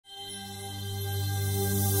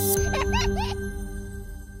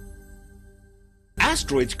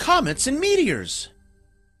Asteroids, comets, and meteors.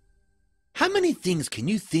 How many things can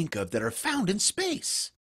you think of that are found in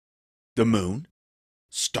space? The moon?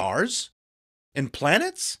 Stars? And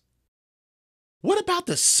planets? What about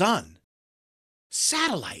the sun?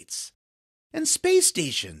 Satellites? And space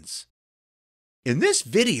stations? In this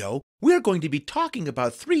video, we are going to be talking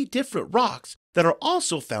about 3 different rocks that are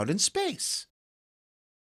also found in space.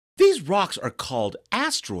 These rocks are called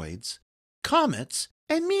asteroids, comets,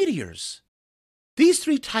 and meteors. These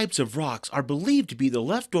 3 types of rocks are believed to be the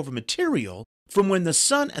leftover material from when the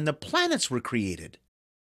sun and the planets were created.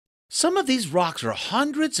 Some of these rocks are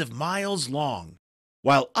hundreds of miles long,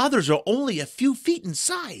 while others are only a few feet in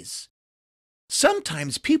size.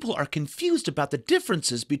 Sometimes people are confused about the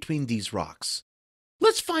differences between these rocks.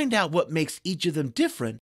 Let's find out what makes each of them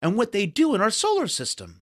different and what they do in our solar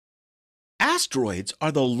system. Asteroids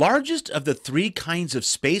are the largest of the 3 kinds of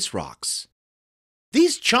space rocks.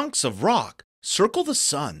 These chunks of rock circle the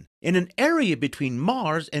sun in an area between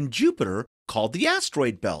Mars and Jupiter called the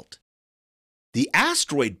Asteroid Belt. The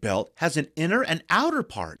Asteroid Belt has an inner and outer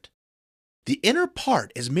part. The inner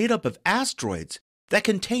part is made up of asteroids that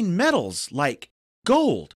contain metals like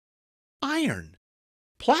gold, iron,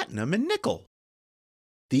 platinum, and nickel.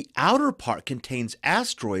 The outer part contains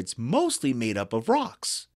asteroids mostly made up of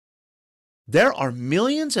rocks. There are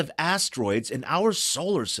millions of asteroids in our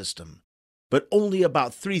solar system, but only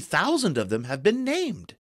about 3,000 of them have been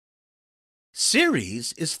named.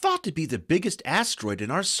 Ceres is thought to be the biggest asteroid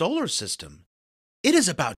in our solar system. It is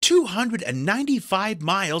about 295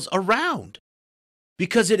 miles around.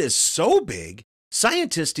 Because it is so big,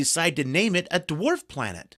 scientists decide to name it a dwarf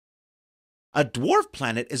planet. A dwarf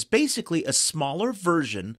planet is basically a smaller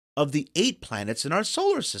version of the 8 planets in our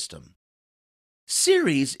solar system.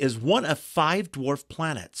 Ceres is one of 5 dwarf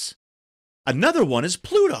planets. Another one is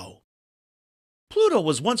Pluto. Pluto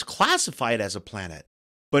was once classified as a planet,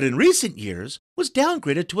 but in recent years was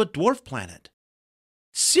downgraded to a dwarf planet.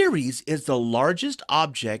 Ceres is the largest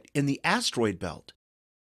object in the asteroid belt.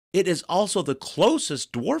 It is also the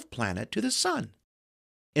closest dwarf planet to the Sun.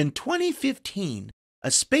 In 2015,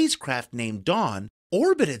 a spacecraft named Dawn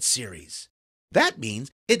orbited Ceres. That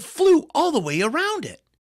means it flew all the way around it.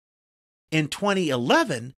 In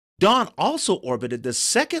 2011, Dawn also orbited the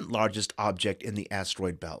second largest object in the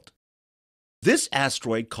asteroid belt. This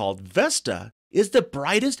asteroid, called Vesta, is the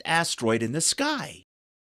brightest asteroid in the sky.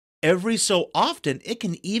 Every so often, it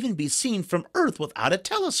can even be seen from Earth without a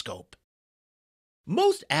telescope.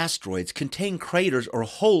 Most asteroids contain craters or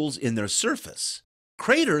holes in their surface.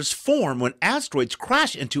 Craters form when asteroids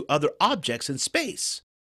crash into other objects in space.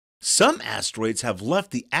 Some asteroids have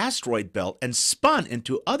left the asteroid belt and spun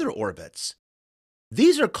into other orbits.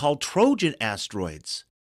 These are called Trojan asteroids.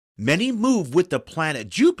 Many move with the planet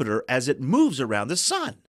Jupiter as it moves around the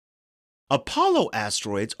Sun. Apollo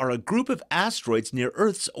asteroids are a group of asteroids near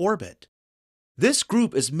Earth's orbit. This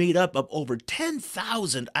group is made up of over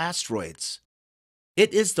 10,000 asteroids.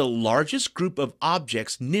 It is the largest group of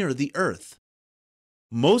objects near the Earth.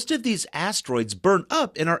 Most of these asteroids burn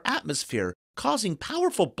up in our atmosphere, causing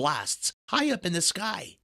powerful blasts high up in the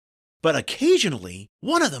sky. But occasionally,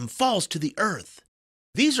 one of them falls to the Earth.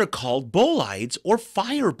 These are called bolides or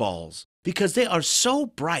fireballs because they are so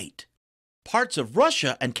bright. Parts of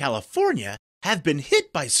Russia and California have been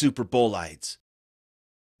hit by super bolides.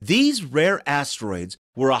 These rare asteroids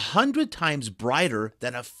were 100 times brighter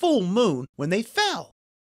than a full moon when they fell.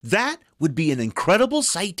 That would be an incredible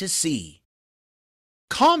sight to see.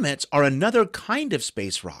 Comets are another kind of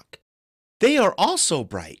space rock. They are also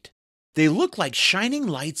bright. They look like shining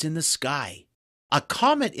lights in the sky. A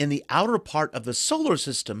comet in the outer part of the solar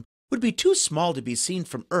system would be too small to be seen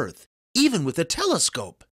from Earth, even with a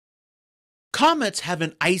telescope. Comets have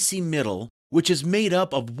an icy middle, which is made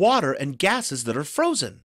up of water and gases that are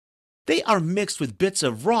frozen. They are mixed with bits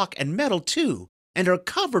of rock and metal too, and are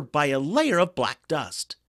covered by a layer of black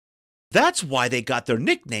dust. That's why they got their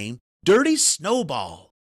nickname, Dirty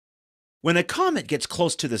Snowball. When a comet gets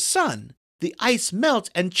close to the Sun, the ice melts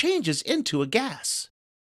and changes into a gas.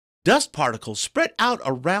 Dust particles spread out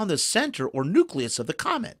around the center or nucleus of the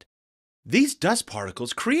comet. These dust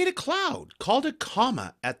particles create a cloud called a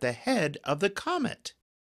coma at the head of the comet.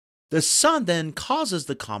 The Sun then causes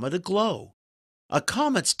the comet to glow. A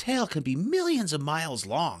comet's tail can be millions of miles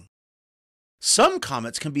long. Some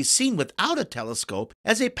comets can be seen without a telescope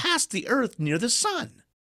as they pass the Earth near the Sun.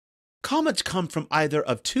 Comets come from either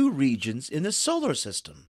of 2 regions in the solar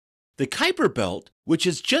system. The Kuiper Belt, which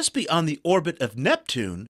is just beyond the orbit of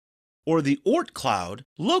Neptune, or the Oort cloud,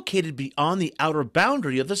 located beyond the outer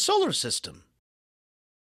boundary of the solar system.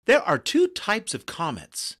 There are 2 types of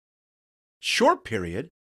comets, short period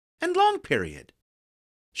and long period.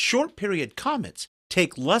 Short-period comets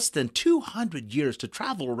take less than 200 years to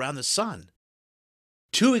travel around the Sun.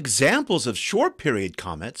 Two examples of short-period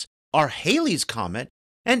comets are Halley's Comet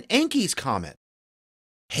and Encke's Comet.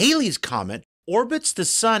 Halley's Comet orbits the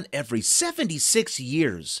Sun every 76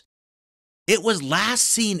 years. It was last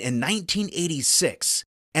seen in 1986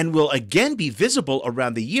 and will again be visible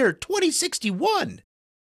around the year 2061.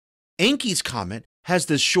 Encke's Comet has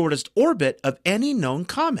the shortest orbit of any known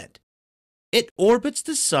comet. It orbits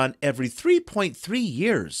the Sun every 3.3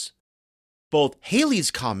 years. Both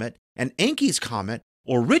Halley's Comet and Encke's Comet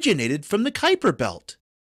originated from the Kuiper Belt.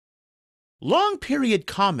 Long-period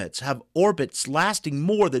comets have orbits lasting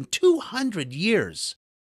more than 200 years.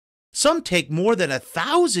 Some take more than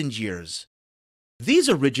 1,000 years. These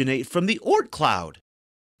originate from the Oort cloud.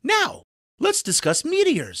 Now, let's discuss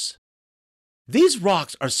meteors. These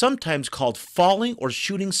rocks are sometimes called falling or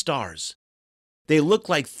shooting stars. They look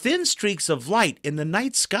like thin streaks of light in the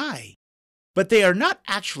night sky, but they are not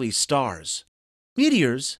actually stars.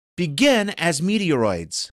 Meteors begin as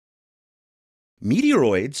meteoroids.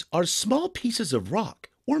 Meteoroids are small pieces of rock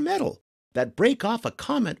or metal that break off a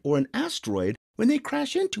comet or an asteroid when they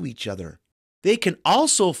crash into each other. They can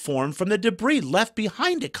also form from the debris left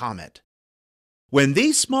behind a comet. When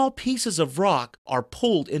these small pieces of rock are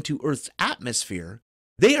pulled into Earth's atmosphere,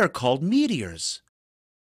 they are called meteors.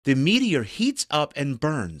 The meteor heats up and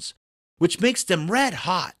burns, which makes them red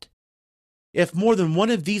hot. If more than one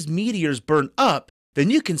of these meteors burn up, then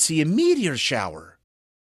you can see a meteor shower.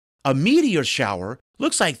 A meteor shower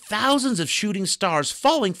looks like thousands of shooting stars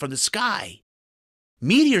falling from the sky.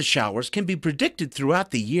 Meteor showers can be predicted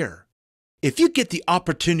throughout the year. If you get the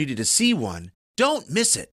opportunity to see one, don't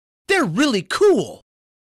miss it. They're really cool.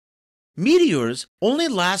 Meteors only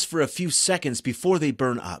last for a few seconds before they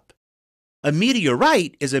burn up. A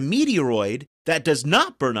meteorite is a meteoroid that does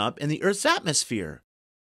not burn up in the Earth's atmosphere.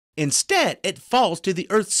 Instead, it falls to the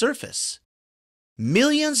Earth's surface.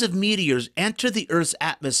 Millions of meteors enter the Earth's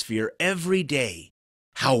atmosphere every day.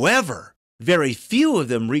 However, very few of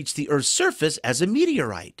them reach the Earth's surface as a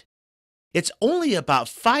meteorite. It's only about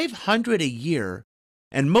 500 a year,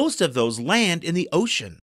 and most of those land in the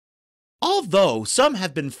ocean. Although some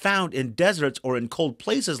have been found in deserts or in cold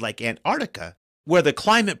places like Antarctica, where the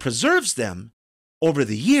climate preserves them, over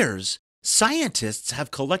the years, scientists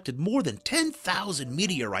have collected more than 10,000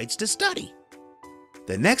 meteorites to study.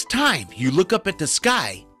 The next time you look up at the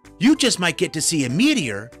sky, you just might get to see a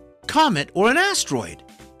meteor, comet, or an asteroid.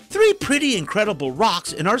 3 pretty incredible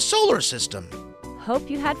rocks in our solar system. Hope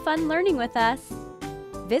you had fun learning with us.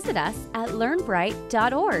 Visit us at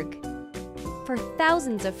learnbright.org for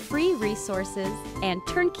thousands of free resources and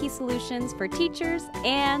turnkey solutions for teachers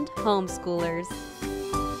and homeschoolers.